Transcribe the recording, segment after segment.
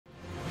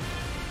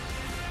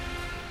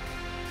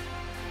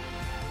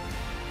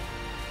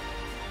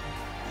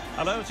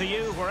Hello to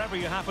you, wherever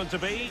you happen to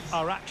be.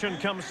 Our action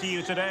comes to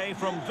you today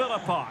from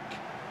Villa Park.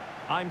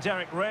 I'm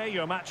Derek Ray,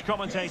 your match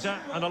commentator,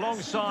 and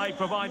alongside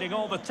providing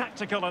all the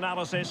tactical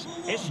analysis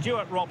is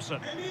Stuart Robson.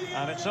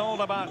 And it's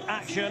all about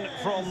action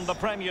from the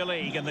Premier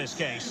League in this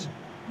case.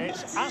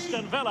 It's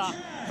Aston Villa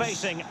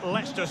facing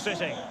Leicester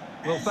City.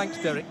 Well,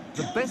 thanks, Derek.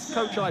 The best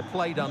coach I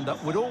played under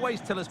would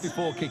always tell us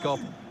before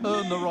kick-off,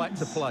 earn the right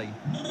to play.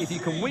 If you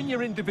can win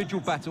your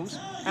individual battles,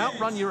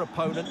 outrun your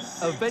opponent,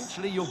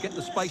 eventually you'll get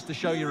the space to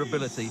show your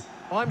ability.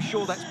 I'm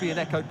sure that's being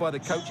echoed by the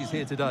coaches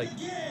here today.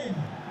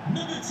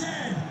 Number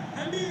 10,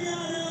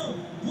 Emiliano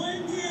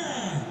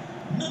Buendia.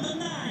 Number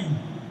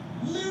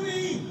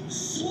 9,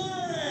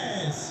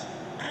 Suarez.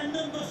 And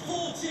number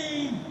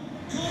 14,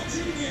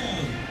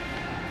 Coutinho.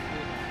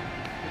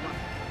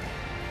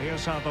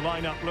 Here's how the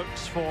lineup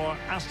looks for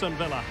Aston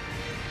Villa.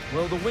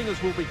 Well, the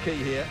wingers will be key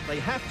here.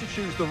 They have to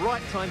choose the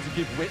right time to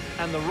give width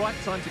and the right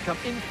time to come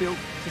infield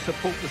to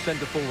support the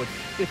centre forward.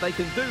 If they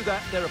can do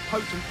that, they're a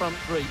potent front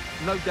three.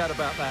 No doubt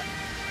about that.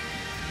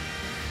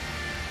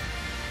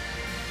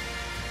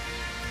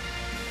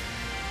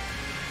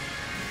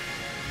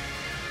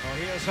 Well,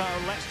 here's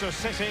how Leicester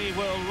City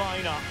will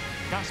line up.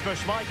 Kasper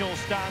Schmeichel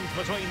stands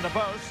between the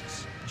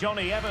posts.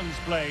 Johnny Evans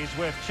plays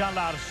with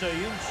Çağlar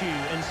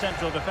Söyüncü in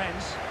central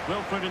defence.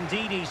 Wilfred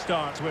Ndidi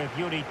starts with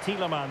Yuri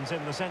Tielemans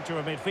in the centre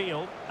of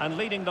midfield. And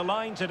leading the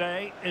line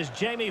today is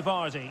Jamie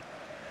Vardy.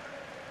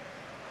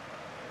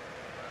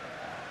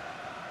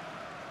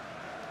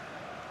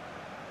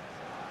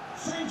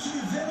 Thank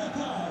you, Villa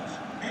Park.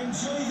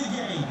 Enjoy the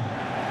game.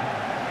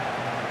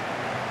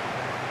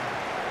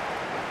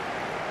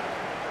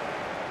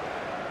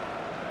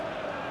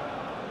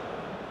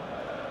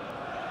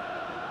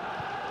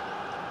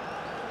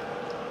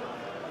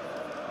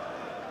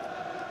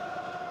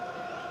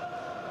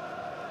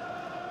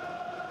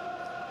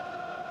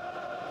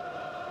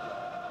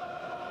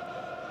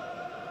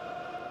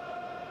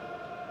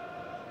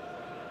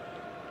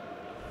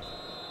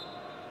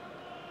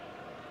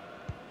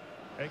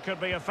 It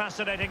could be a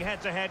fascinating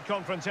head-to-head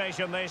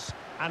confrontation, this.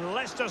 And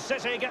Leicester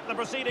City get the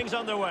proceedings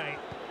underway.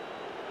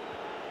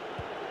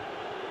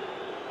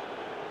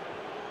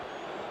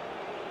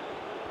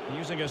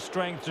 Using his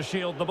strength to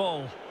shield the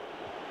ball.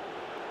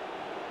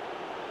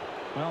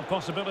 Well,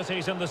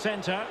 possibilities in the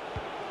centre.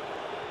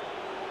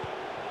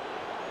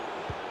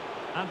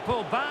 And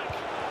pulled back.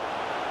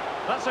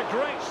 That's a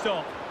great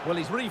stop. Well,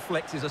 his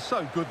reflexes are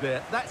so good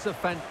there. That's a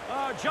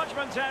Oh,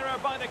 judgment error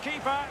by the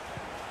keeper.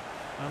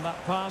 And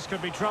that pass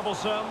could be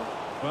troublesome.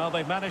 Well,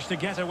 they've managed to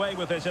get away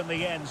with it in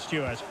the end,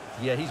 Stuart.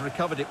 Yeah, he's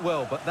recovered it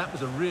well, but that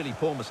was a really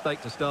poor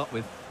mistake to start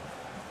with.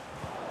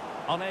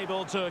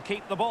 Unable to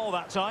keep the ball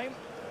that time.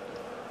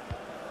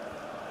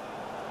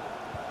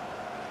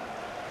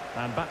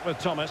 And back with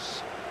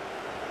Thomas.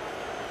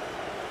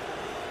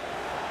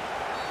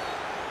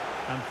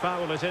 And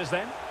foul it is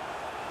then.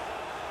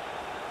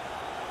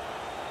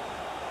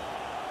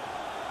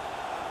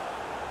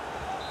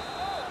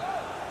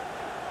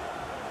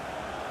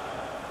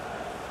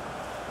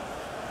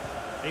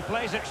 He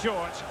plays it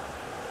short.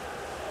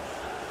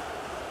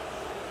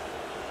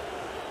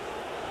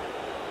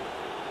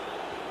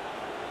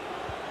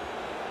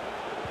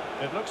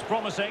 It looks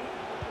promising.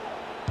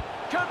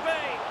 Could be!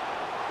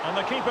 And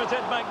the keeper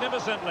did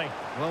magnificently.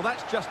 Well,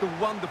 that's just a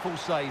wonderful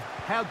save.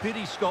 How did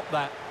he stop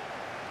that?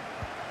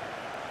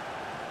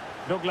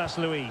 Douglas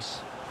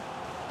Luiz.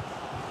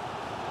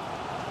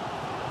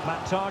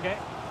 Matt Target.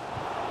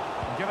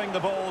 Giving the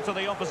ball to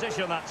the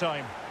opposition that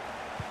time.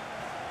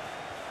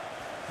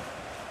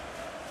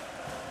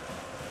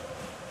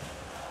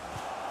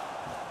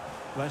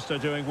 Leicester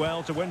doing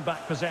well to win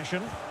back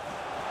possession.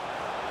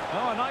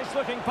 Oh, a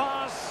nice-looking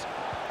pass.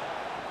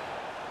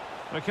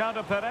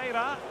 Ricardo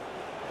Pereira.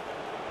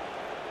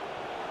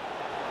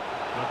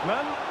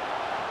 Lookman.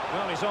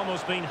 Well, he's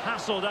almost been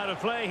hassled out of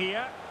play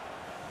here.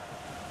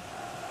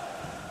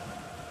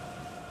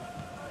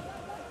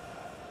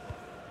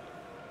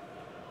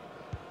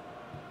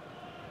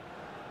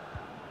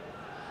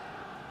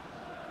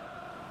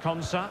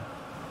 Konsa.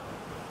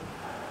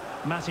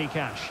 Matty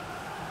Cash.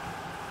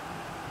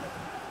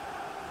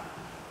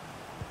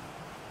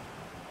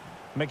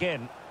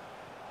 McGinn.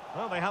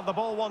 Well, they have the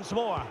ball once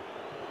more.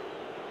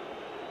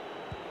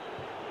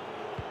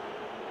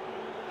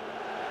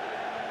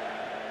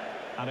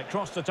 And it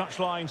crossed the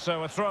touchline,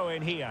 so a throw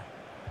in here.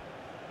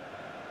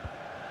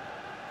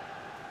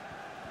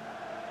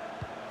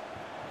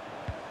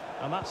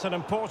 And that's an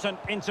important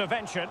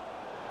intervention.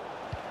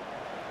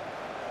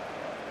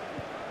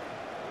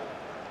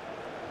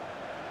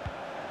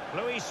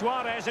 Luis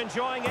Suarez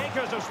enjoying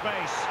acres of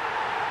space.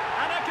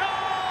 And a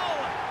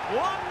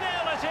goal!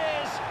 1-0 it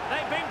is.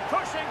 They've been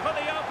pushing for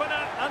the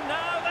opener, and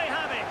now they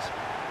have it.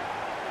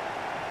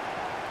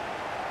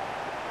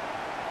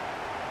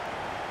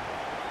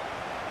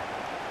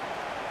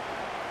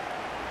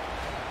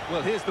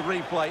 Well, here's the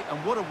replay,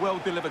 and what a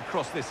well-delivered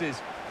cross this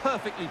is.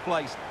 Perfectly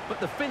placed, but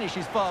the finish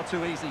is far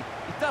too easy.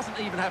 He doesn't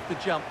even have to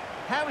jump.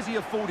 How has he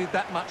afforded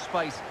that much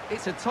space?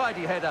 It's a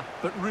tidy header,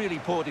 but really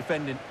poor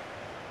defending.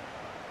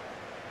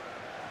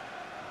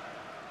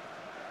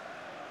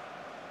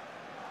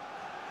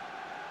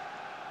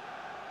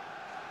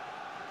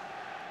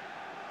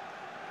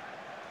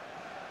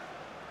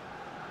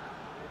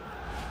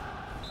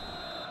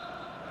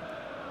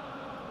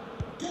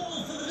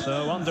 Goal for the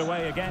So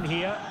underway again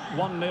here.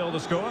 1-0 the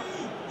score.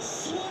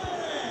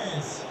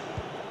 Suarez.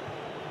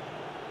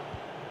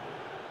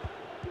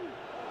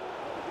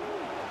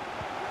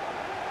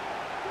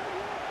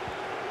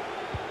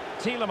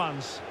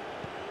 Tielemans.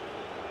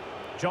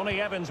 Johnny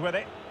Evans with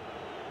it.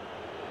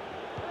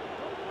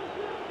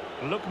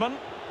 Lookman.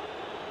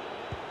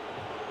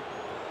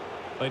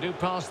 They do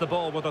pass the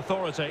ball with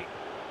authority.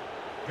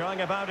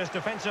 Going about his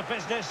defensive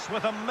business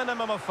with a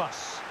minimum of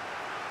fuss.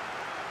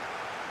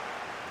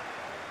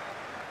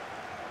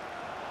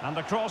 And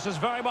the cross is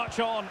very much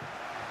on.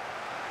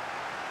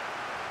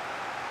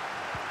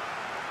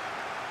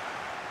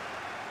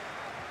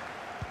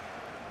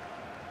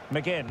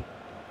 McGinn.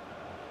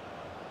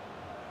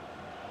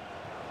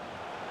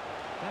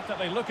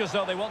 Definitely look as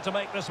though they want to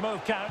make this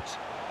move count.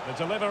 The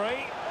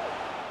delivery.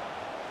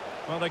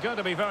 Well, they're going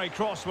to be very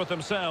cross with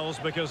themselves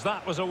because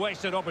that was a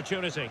wasted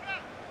opportunity.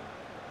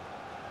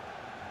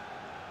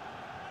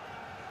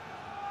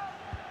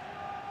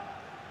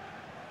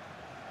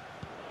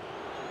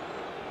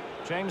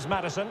 James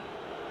Maddison.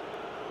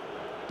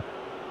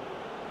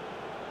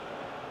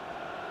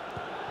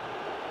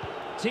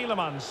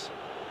 Tielemans.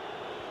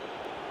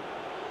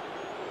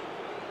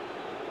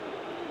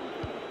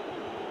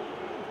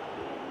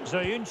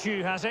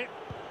 Zayuncu has it.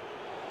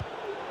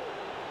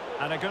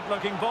 And a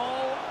good-looking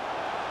ball.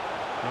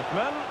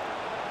 Lookman.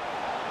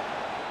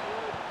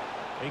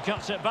 He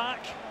cuts it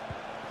back.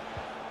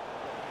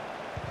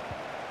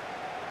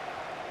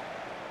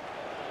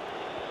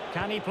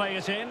 Can he play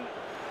it in?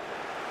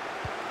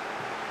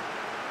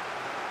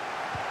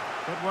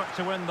 Good work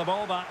to win the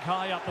ball back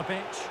high up the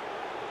pitch.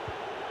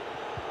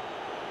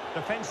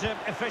 Defensive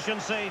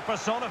efficiency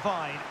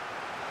personified.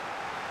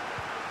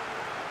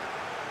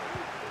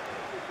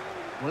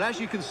 Well, as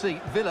you can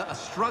see, Villa are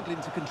struggling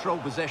to control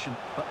possession,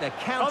 but they're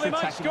Oh, they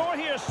might counter-attacking. score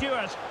here,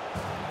 Stuart.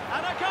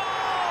 And a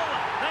goal!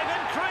 They've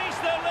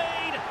increased their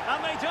lead,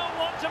 and they don't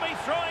want to be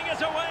throwing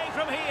it away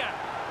from here.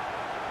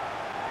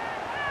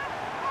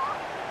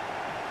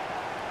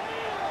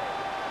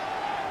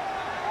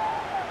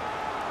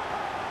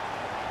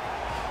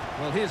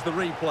 Well, here's the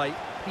replay.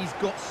 He's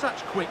got such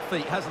quick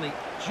feet, hasn't he?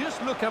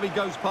 Just look how he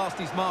goes past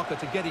his marker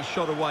to get his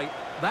shot away.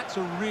 That's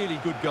a really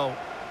good goal.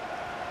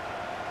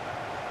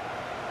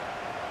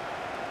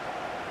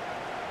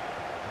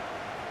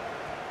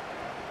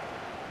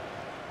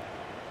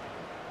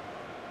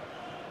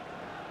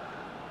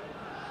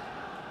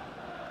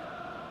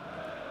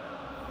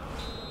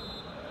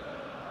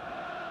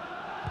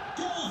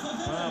 Goal for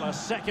Villa. Well, a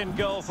second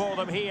goal for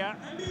them here.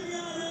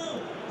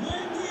 Emiliano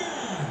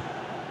Buendia.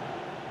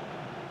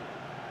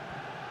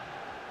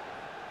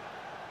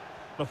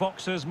 The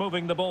Foxes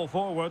moving the ball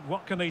forward.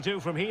 What can they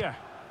do from here?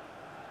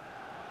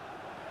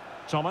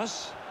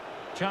 Thomas.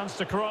 Chance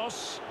to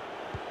cross.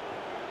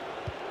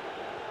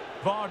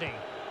 Vardy.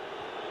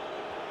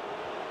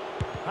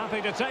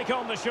 Happy to take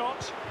on the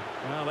shot.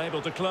 Well,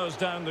 able to close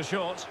down the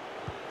shot.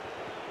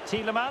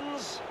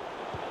 Tielemans.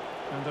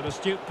 And an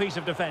astute piece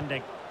of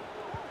defending.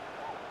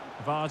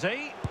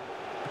 Vardy.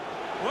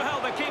 Well,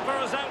 the keeper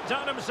has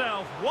outdone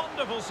himself.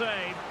 Wonderful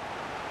save.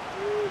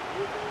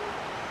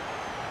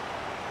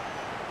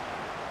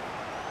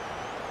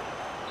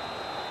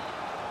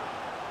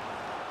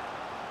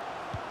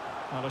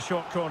 Well, a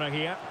short corner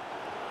here.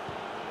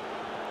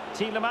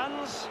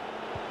 Tielemans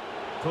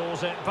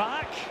pulls it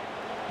back.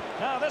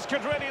 Now this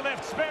could really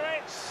lift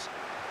spirits.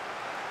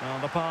 Well,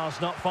 the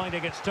pass not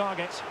finding its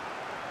target.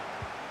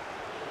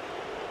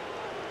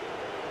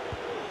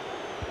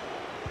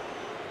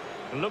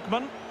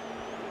 Lookman.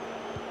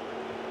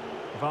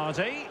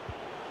 Vardy.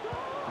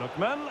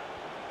 Lookman.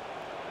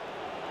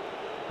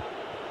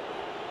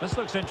 This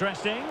looks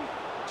interesting.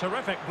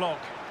 Terrific block.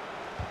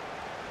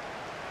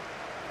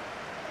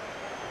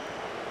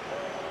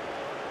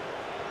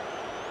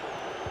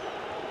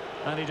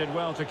 And he did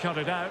well to cut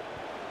it out.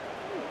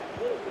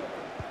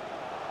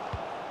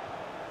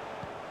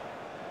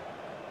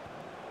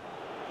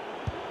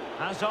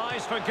 Has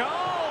eyes for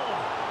goal!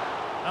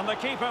 And the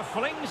keeper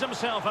flings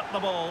himself at the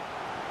ball.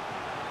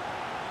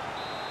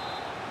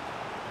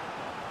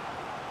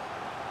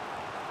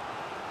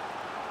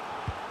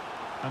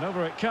 And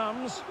over it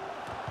comes.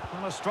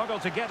 Well, a struggle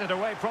to get it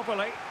away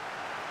properly.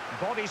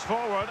 Bodies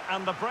forward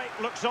and the break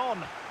looks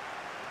on.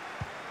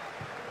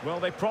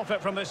 Will they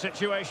profit from this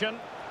situation?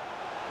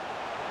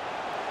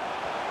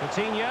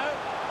 Coutinho.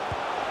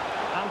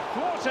 And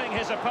thwarting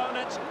his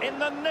opponent in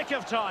the nick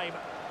of time.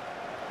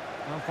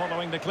 And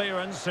following the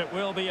clearance, it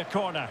will be a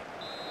corner.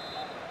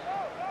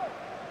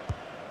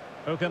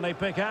 Who can they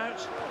pick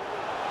out?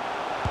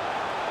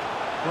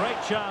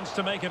 Great chance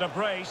to make it a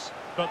brace,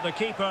 but the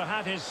keeper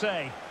had his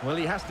say. Well,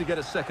 he has to get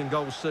a second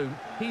goal soon.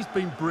 He's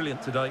been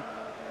brilliant today.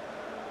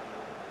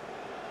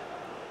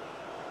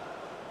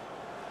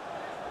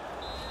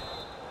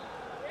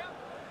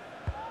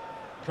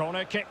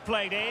 Corner kick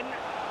played in.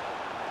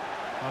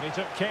 But he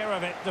took care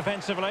of it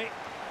defensively.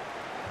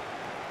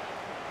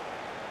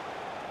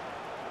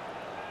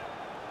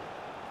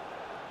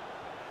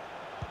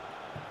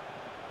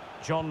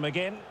 John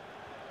McGinn.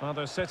 Well,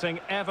 they're sitting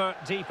ever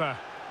deeper.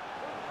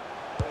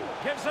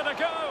 Gives it a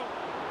go.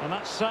 And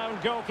that's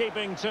sound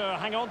goalkeeping to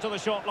hang on to the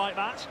shot like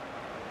that.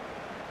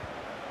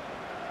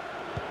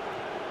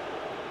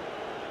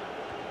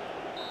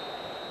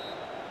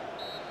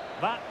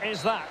 That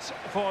is that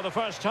for the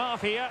first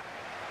half here.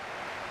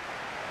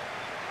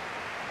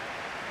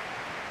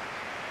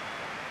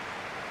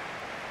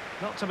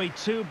 Not to be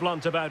too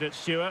blunt about it,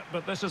 Stuart,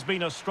 but this has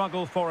been a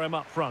struggle for him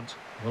up front.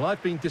 Well,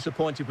 I've been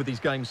disappointed with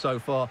his game so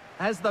far.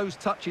 As those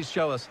touches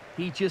show us,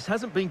 he just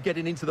hasn't been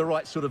getting into the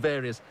right sort of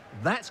areas.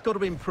 That's got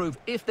to improve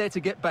if they're to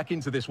get back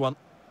into this one.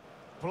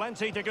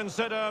 Plenty to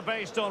consider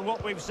based on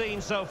what we've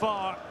seen so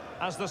far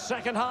as the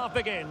second half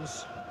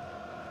begins.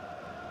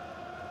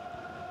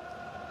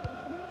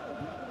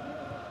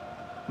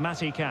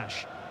 Matty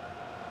Cash.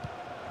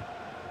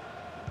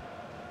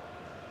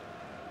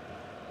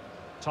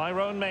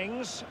 Tyrone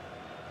Mings.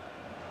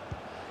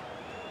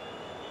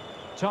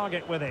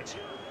 Target with it.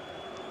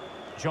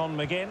 John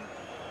McGinn.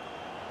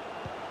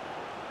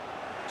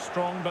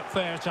 Strong but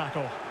fair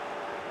tackle.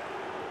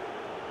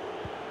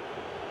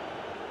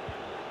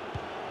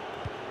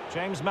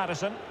 James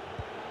Maddison.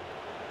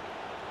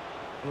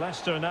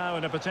 Leicester now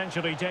in a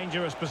potentially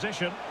dangerous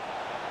position.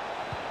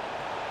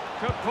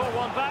 Could pull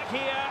one back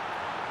here.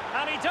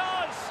 And he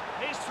does!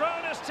 He's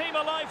thrown his team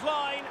a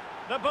lifeline.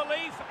 The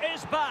belief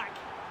is back.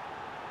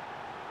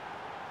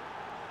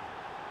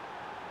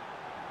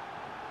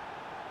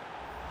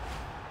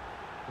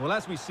 Well,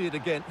 as we see it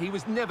again, he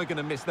was never going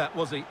to miss that,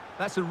 was he?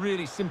 That's a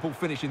really simple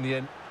finish in the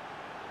end.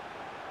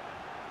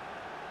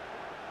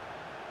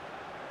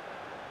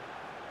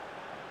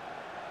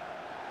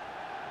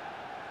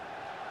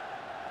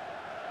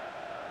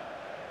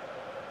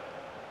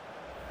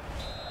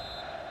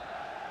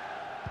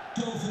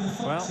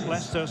 Well,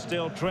 Leicester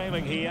still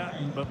trailing here,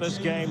 but this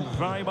game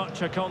very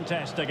much a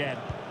contest again.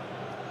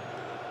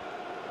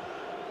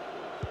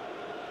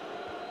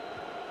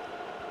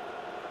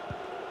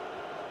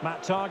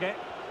 Matt Target.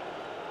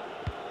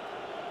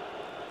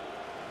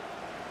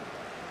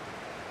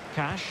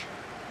 Cash.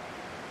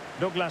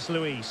 Douglas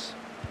Luiz.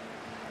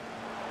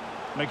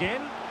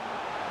 McGinn.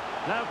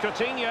 Now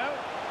Coutinho.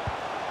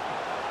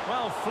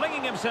 Well,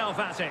 flinging himself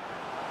at it.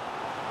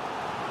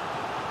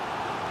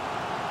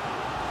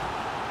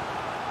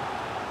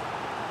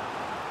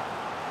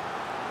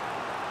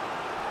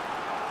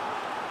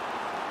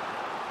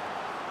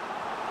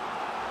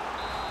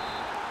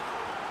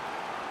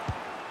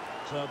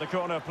 So the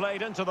corner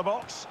played into the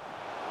box,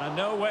 and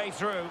no way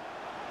through.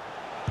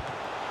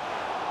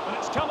 And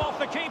it's come off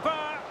the keeper.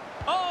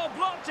 Oh,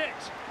 blocked it.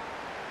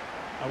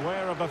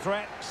 Aware of the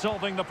threat,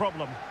 solving the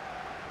problem.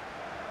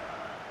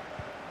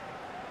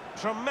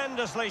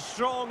 Tremendously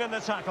strong in the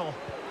tackle.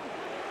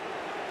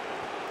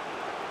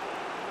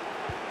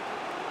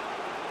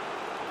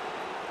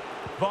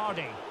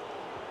 Vardy.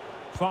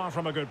 Far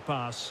from a good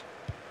pass.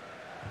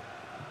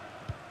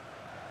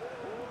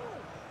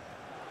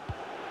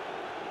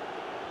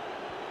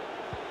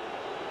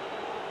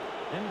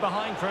 In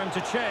behind for him to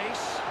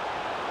chase.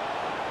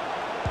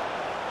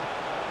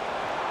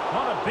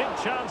 What a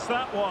big chance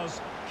that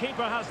was.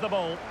 Keeper has the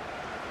ball.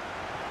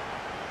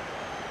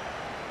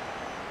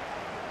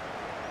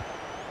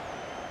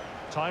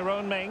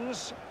 Tyrone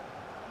Mings.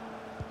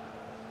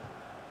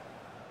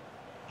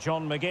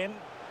 John McGinn.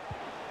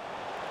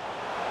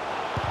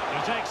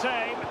 He takes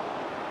aim.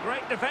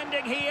 Great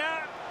defending here.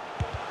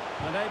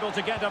 Unable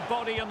to get a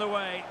body in the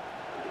way.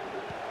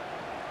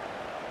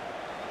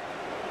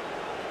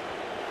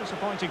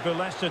 Disappointing for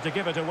Leicester to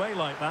give it away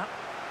like that.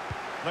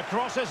 The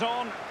cross is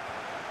on.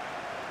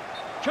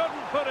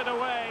 Couldn't put it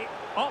away.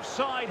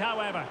 Offside,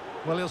 however.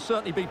 Well, he'll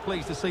certainly be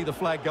pleased to see the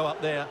flag go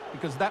up there,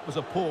 because that was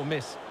a poor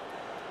miss.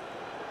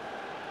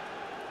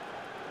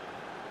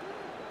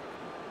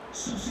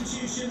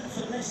 Substitution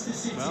for Leicester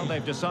City. Well,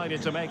 they've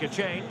decided to make a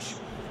change.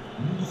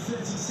 Number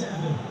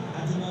 37,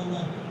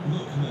 Ademola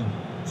Lookman.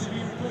 To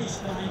be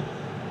replaced by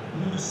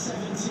number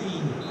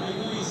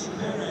 17, Luis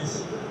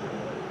Perez.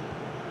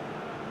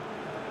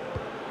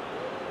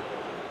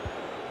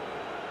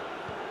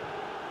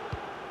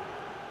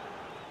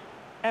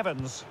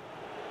 Evans.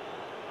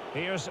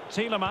 Here's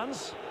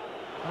Tielemans.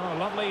 Oh,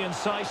 lovely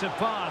incisive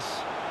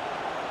pass.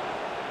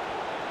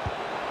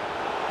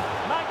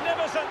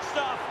 Magnificent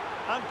stuff.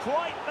 And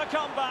quite the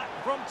comeback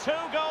from 2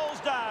 goals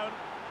down.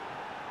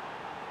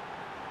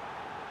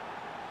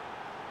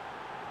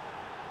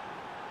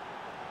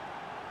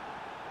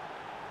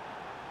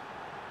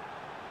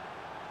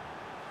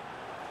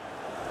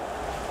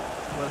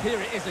 Well, here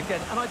it is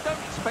again, and I don't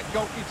expect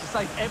goalkeepers to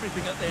save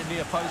everything at their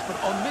near post, but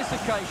on this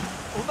occasion,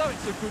 although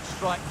it's a good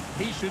strike,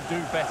 he should do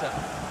better.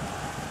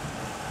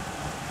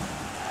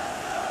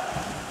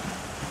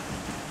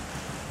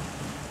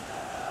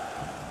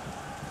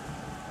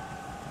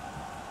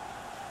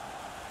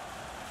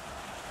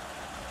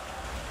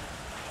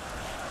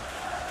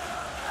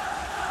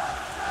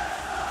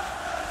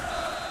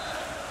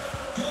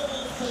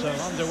 So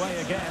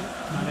underway again,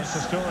 and it's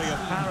a story of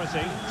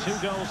parity.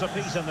 2 goals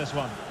apiece in this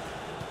one.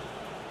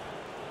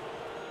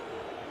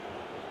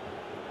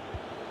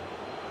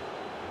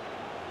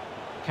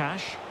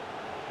 Cash.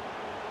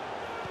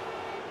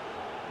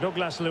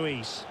 Douglas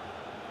Luiz.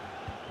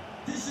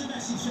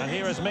 And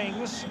here is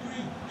Mings.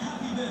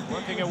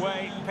 Working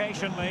away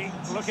patiently,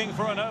 looking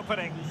for an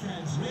opening.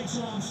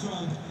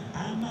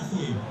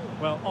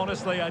 Well,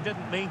 honestly, I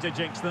didn't mean to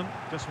jinx them.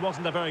 Just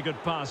wasn't a very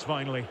good pass,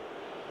 finally.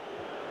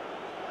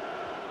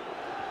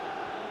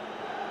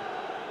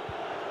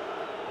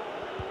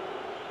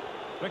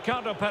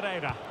 Ricardo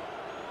Pereira.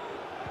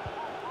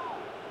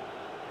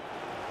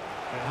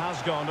 It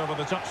has gone over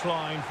the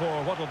touchline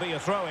for what will be a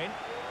throw-in.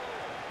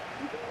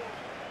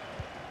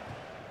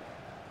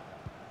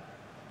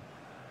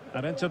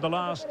 And into the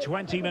last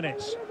 20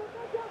 minutes.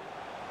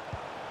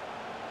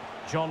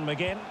 John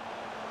McGinn.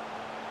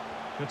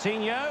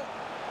 Coutinho.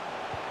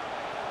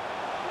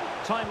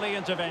 Timely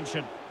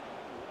intervention.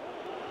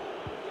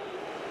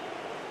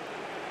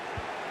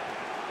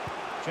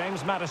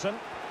 James Maddison.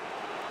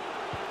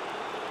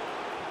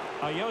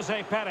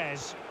 Jose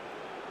Perez.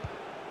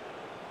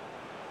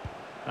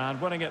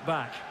 And winning it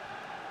back.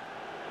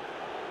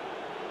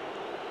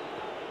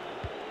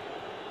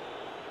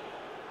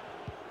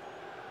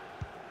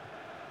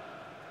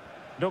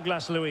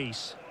 Douglas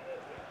Luiz.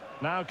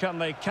 Now can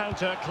they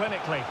counter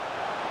clinically?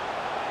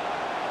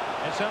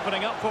 It's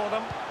opening up for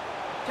them.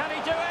 Can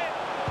he do it?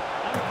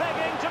 And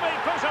begging to be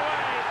put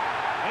away.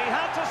 He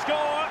had to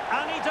score,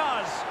 and he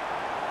does.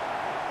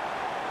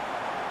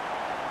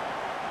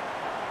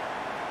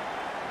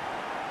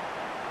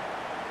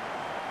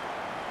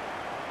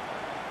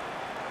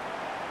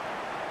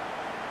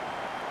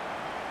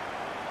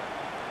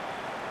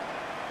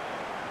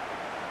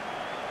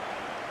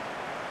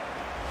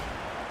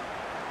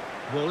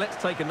 Well,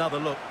 let's take another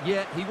look.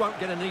 Yeah, he won't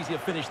get an easier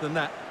finish than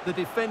that. The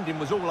defending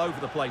was all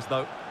over the place,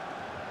 though.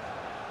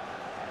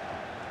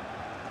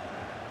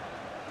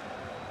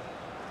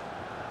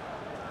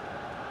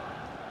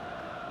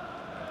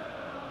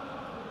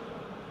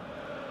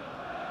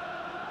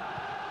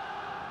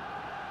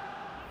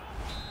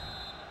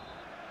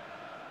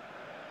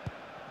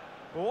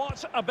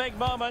 What a big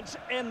moment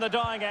in the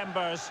dying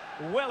embers.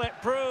 Will it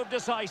prove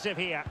decisive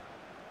here?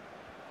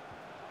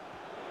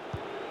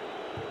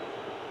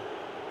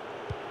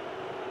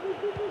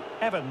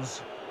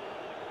 Evans.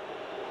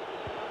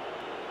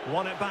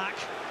 Won it back.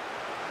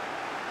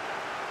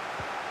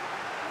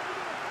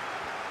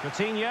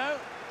 Coutinho.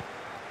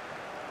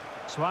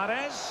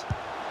 Suarez.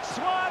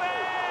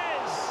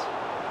 Suarez!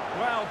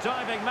 Well,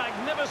 diving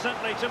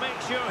magnificently to make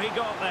sure he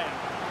got there.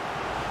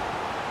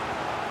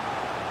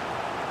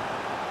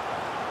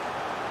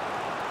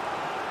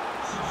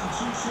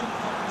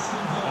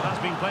 There has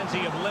been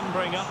plenty of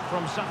limbering up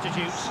from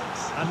substitutes,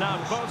 and now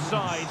both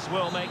sides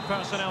will make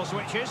personnel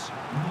switches.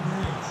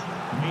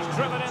 He's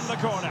driven in the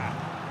corner.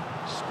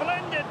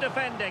 Splendid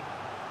defending.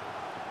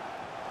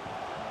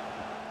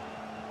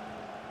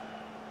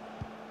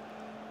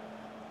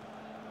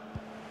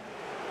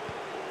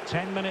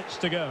 Ten minutes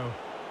to go.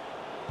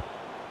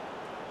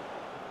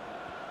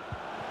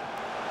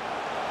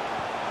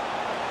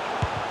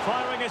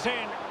 Firing it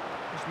in.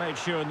 Just made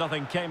sure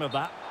nothing came of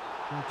that.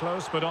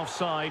 Close but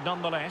offside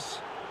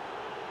nonetheless.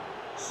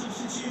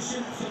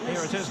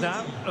 Here it is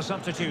now, a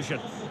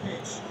substitution.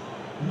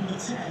 Number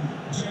 10,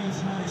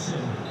 James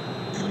Maddison.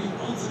 Coming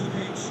onto the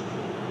pitch,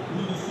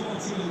 number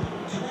 14,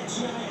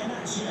 Kelechi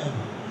Iheanacho.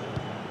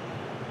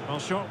 Well,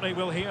 shortly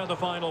we'll hear the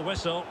final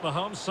whistle. The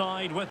home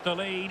side with the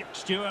lead.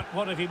 Stuart,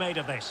 what have you made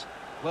of this?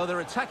 Well, their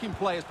attacking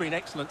play has been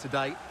excellent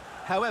today.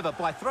 However,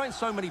 by throwing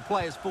so many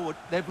players forward,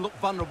 they've looked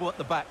vulnerable at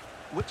the back,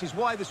 which is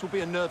why this will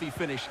be a nervy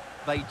finish.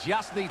 They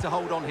just need to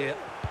hold on here.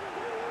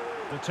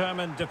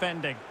 Determined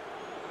defending.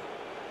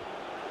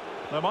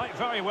 There might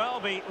very well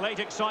be late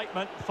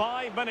excitement.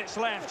 5 minutes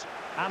left,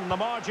 and the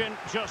margin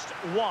just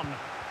 1.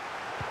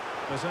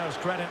 Deserves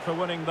credit for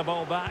winning the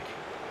ball back.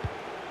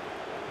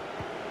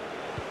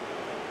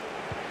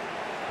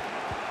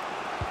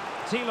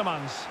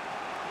 Tielemans.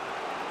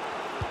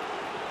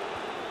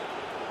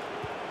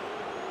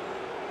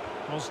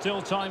 Well,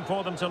 still time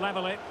for them to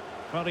level it.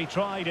 Well, he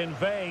tried in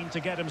vain to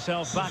get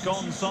himself back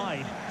on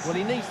side. Well,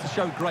 he needs to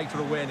show greater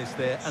awareness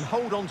there and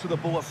hold on to the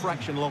ball a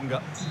fraction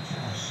longer.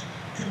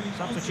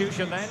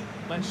 Substitution then.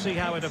 Let's see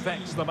how it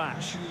affects the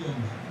match.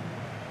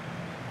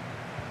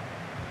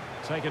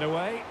 Take it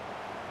away.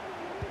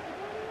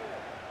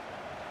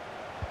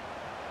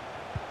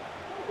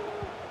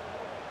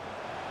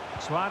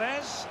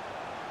 Suarez.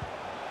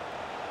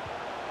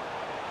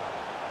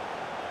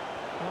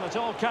 Well, it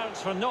all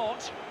counts for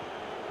naught.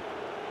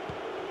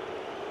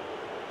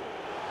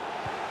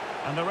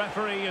 And the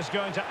referee is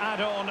going to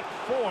add on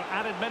 4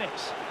 added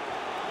minutes.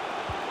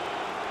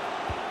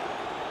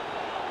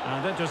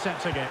 And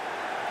intercepting it.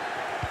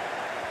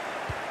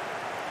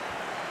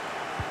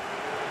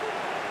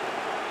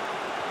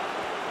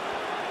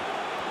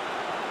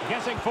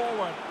 Getting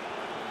forward.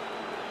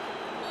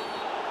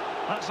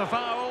 That's a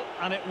foul,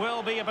 and it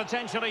will be a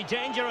potentially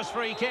dangerous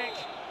free kick.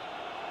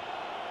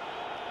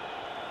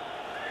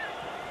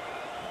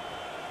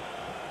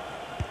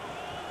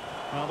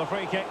 Well, the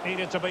free kick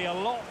needed to be a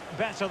lot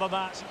better than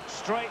that.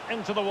 Straight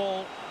into the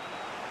wall.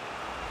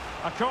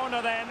 A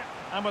corner then,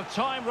 and with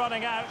time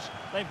running out,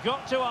 they've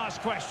got to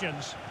ask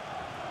questions.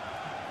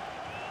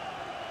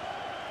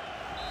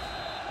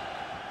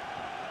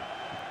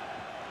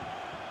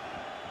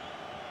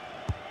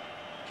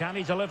 Can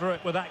he deliver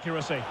it with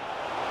accuracy?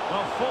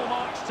 Well, full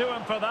marks to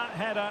him for that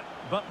header,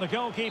 but the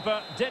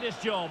goalkeeper did his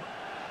job.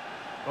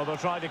 Well, they'll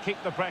try to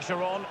keep the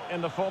pressure on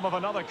in the form of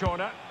another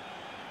corner.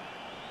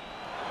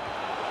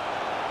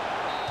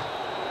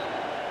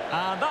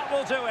 And that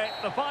will do it.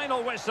 The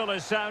final whistle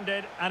is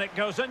sounded, and it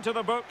goes into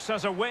the books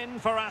as a win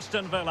for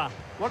Aston Villa.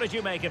 What did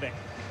you make of it?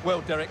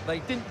 Well, Derek, they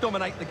didn't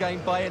dominate the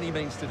game by any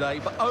means today,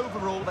 but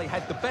overall they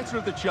had the better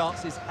of the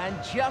chances and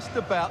just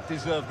about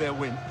deserved their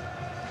win.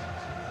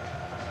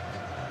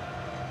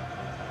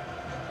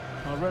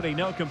 Well, really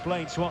no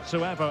complaints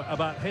whatsoever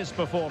about his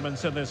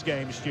performance in this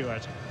game,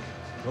 Stuart.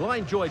 Well, I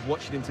enjoyed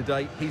watching him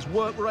today. His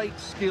work rate,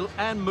 skill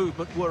and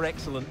movement were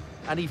excellent,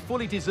 and he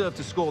fully deserved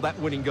to score that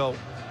winning goal.